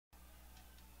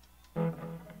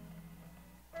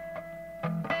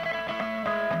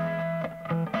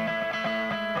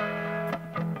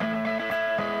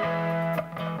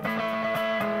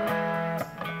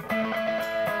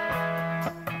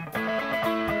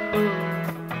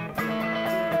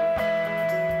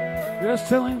They're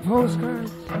selling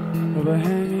postcards of a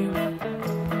hanging.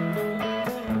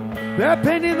 They're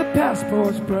painting the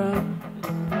passports brown.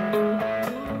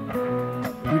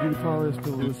 Beauty parlors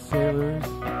filled with sailors.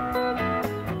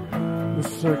 The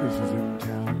circus is in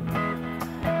town.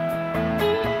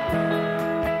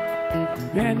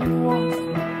 And he walks.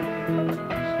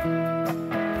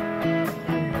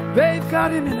 They've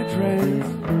got him in a trance.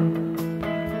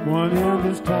 One hand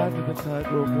is tied to the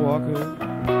tightrope walker.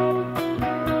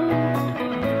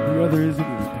 The other is in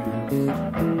his pants.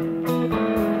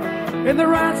 In the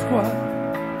riot squad,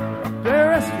 they're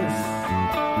restless.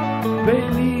 They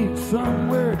need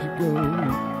somewhere to go.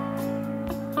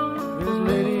 There's a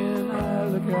lady and I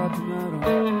look out tonight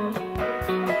on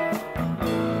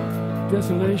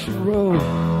Desolation Road.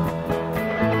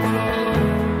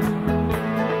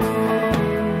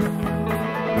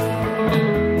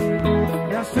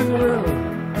 Now Cinderella,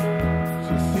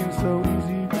 she seems so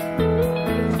easy.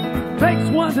 Takes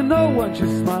one to know one, she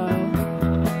smiles.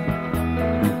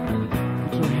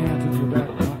 Put your hand in your back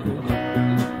pocket.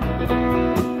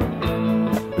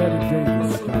 Better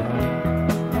Davis style.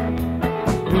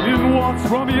 And in walks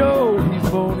Romeo, he's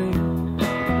moaning.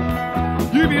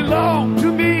 You belong to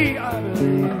me, I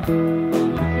believe.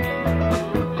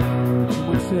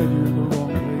 Someone said you're in the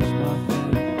wrong place, my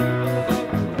friend.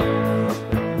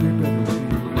 You better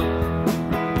leave.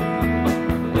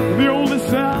 The only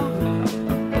sound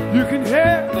you can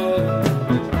hear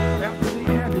after the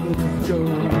ambulances go.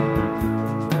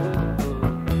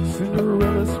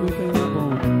 Cinderella sweeping up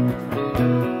on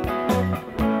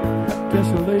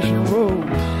Desolation Road.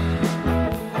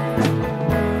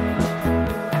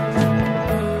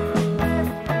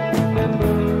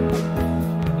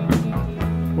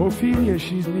 Ophelia,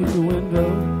 she's neath the window.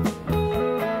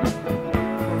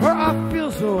 For her, I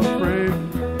feel so afraid.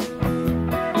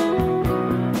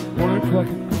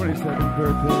 122nd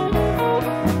birthday,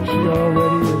 she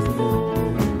already is the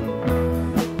birthday.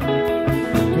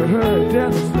 To her,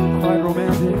 death is quite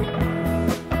romantic.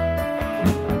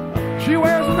 She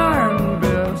wears an iron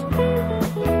vest.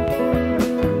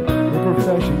 Her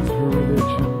profession's her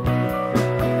religion.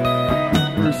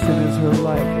 Her sin is her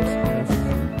lifelessness.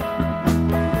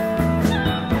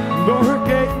 Though her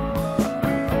gate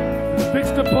is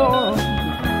fixed upon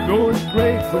Noah's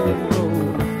great great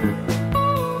road,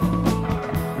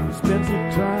 he spends some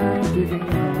time digging on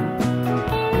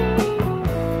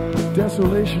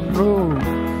Desolation Road.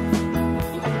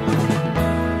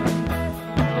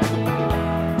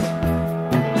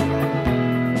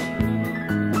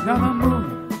 Now the moon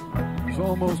is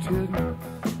almost hidden.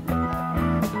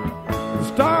 The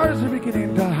stars are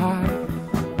beginning to hide.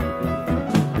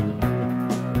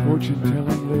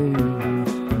 Fortune-telling lady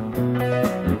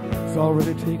has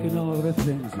already taken all of the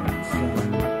things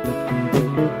inside.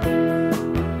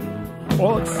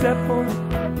 All except for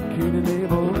Cain and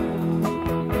Abel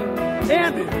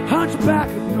and the hunchback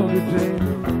of Notre Dame.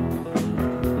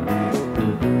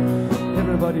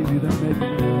 Everybody's either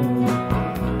making love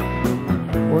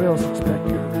or else expect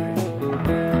your name.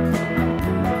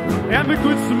 And the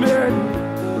Good Samaritan,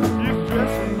 he's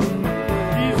dressing,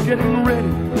 he's getting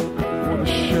ready.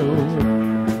 Show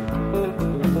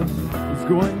is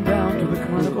going down to the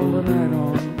carnival tonight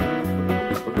on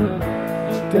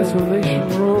Desolation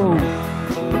Road.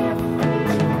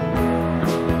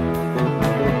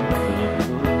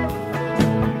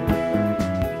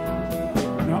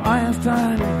 Now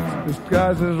Einstein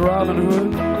disguises Robin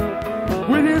Hood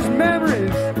with his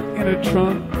memories in a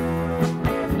trunk.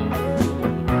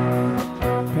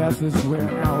 Passes where an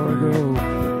hour ago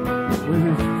with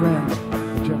his friend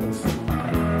jealous.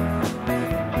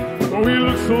 Oh, he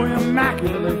looks so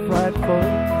immaculately frightful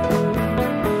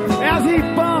as he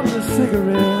bummed a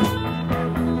cigarette.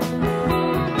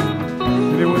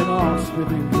 And he went on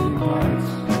spitting green parts,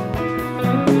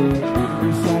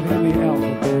 reciting the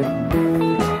alphabet.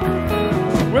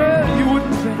 Well, you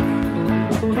wouldn't think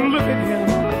to look at him,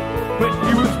 but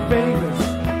he was famous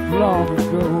long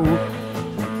ago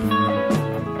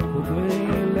for playing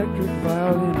electric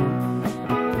violin.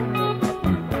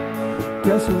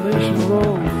 Desolation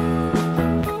Road.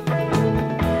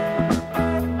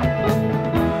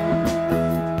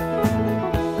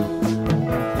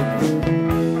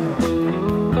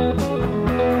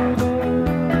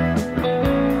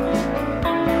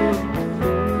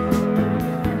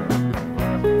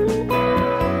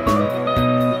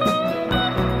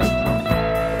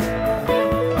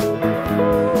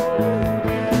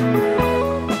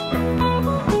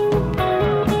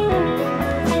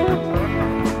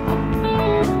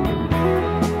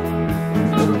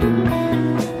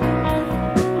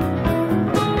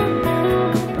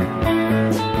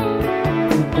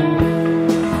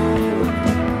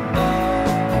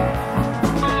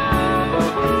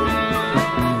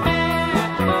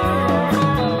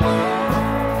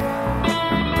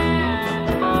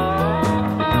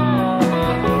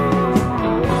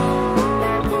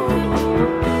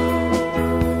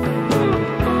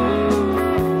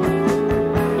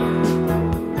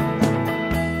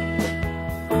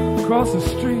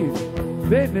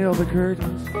 unveil the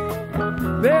curtains.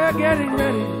 They're getting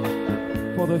ready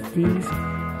for the feast.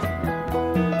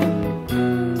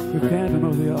 The Phantom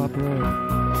of the Opera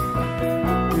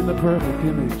in the perfect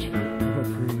image of a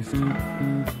priest.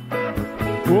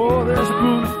 Oh, they're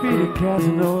spoon-feeding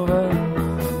Casanova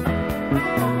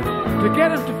to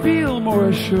get him to feel more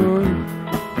assured.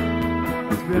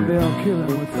 Then they'll kill him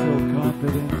with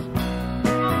self-confidence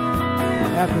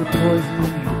after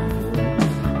poisoning him.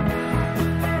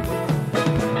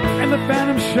 And the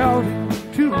Phantom shouting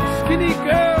to the skinny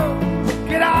girl,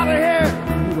 "Get out of here!"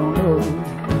 You don't know.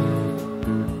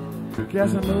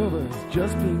 Casanova's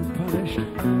just being punished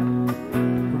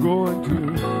for going to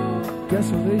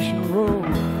Desolation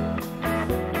Road.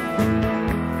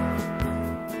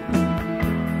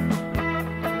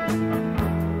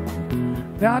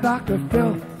 Now Dr.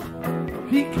 Phil,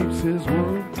 he keeps his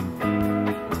word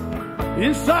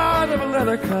inside of a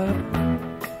leather cup.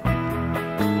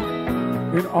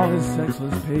 And all his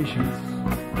sexless patients,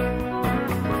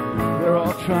 they're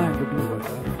all trying to blow it up.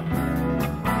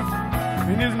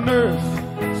 And his nurse,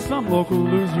 some local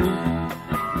loser,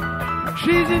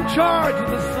 she's in charge of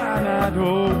the cyanide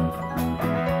hole.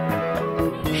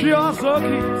 She also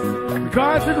keeps the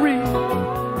cards that read,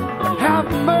 "Have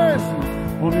mercy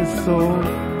on his soul."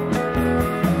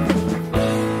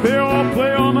 They all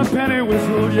play on the penny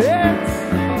whistle, yes,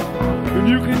 and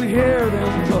you can hear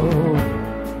them blow.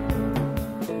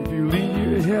 If you lean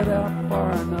your head out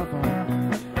far enough on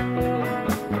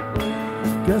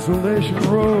Desolation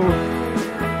Road.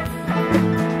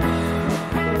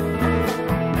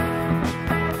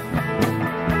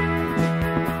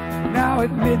 Now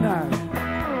at midnight,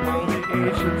 all the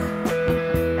ancients,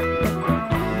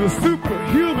 the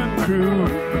superhuman crew,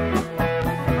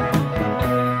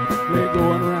 they're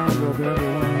going around with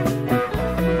everyone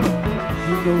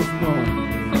who knows more.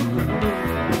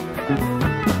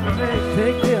 They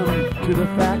take them to the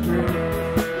factory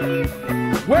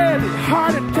where the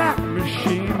heart attack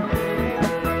machine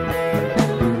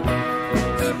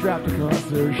strapped across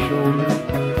their shoulder,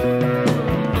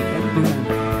 and then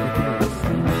they can't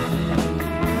see.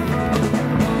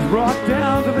 Brought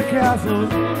down to the castle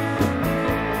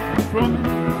from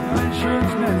the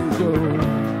insurance men who go.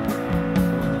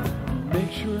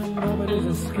 Make sure nobody's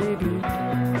escaping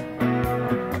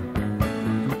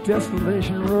the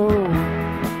Desolation Road.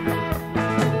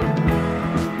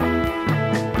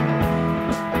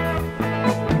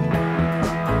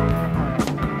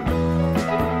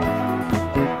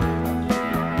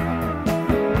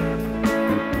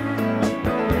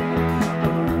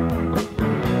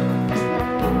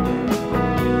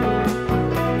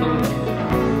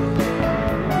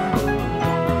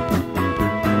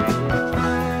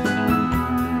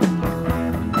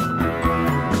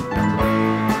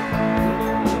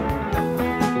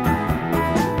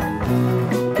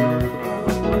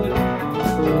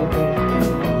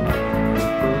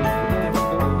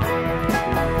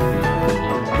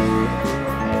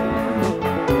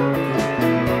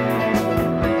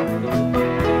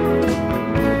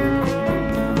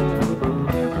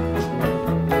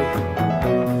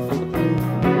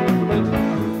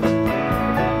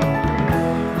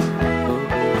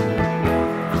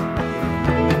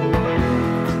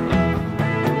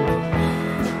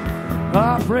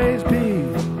 Praise be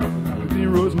to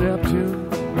Nero's Neptune,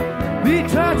 the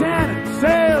Titanic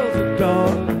sails at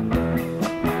dawn.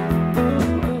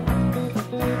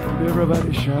 And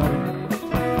everybody shouting,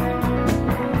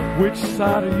 "Which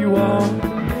side are you on?"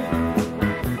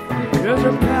 There's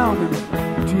a pounding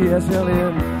T.S.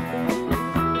 Eliot.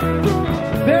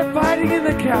 They're fighting in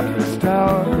the captain's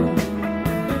tower,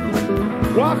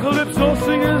 while calypso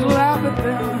singers laugh at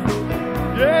them.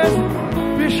 Yes,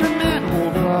 fishermen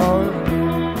hold flowers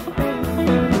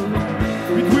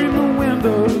between the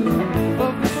windows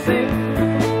of the sea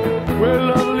where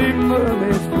lovely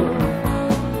mermaids float.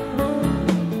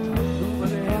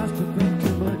 Nobody has to think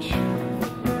too much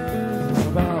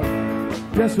about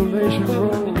Desolation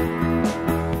Road.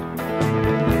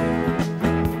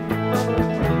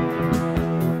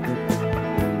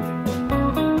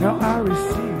 Now I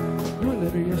received your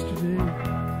letter yesterday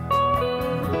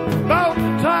about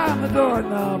the time the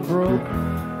doorknob broke.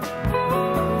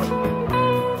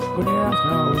 When you asked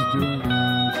how I was doing,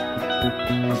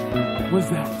 was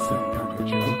that some kind of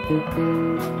joke?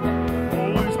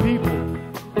 All these people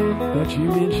that you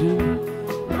mentioned,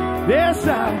 yes, I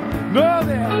know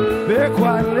they're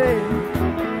quite late.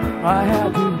 I had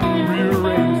to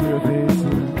rearrange their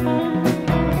faces,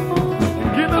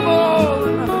 give them all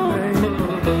another name.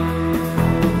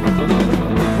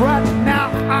 Right now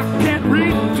I can't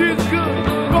read too good.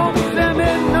 Don't send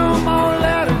me no more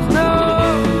letters, no.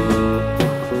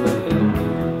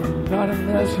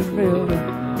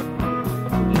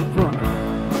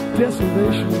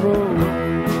 Desolation Road.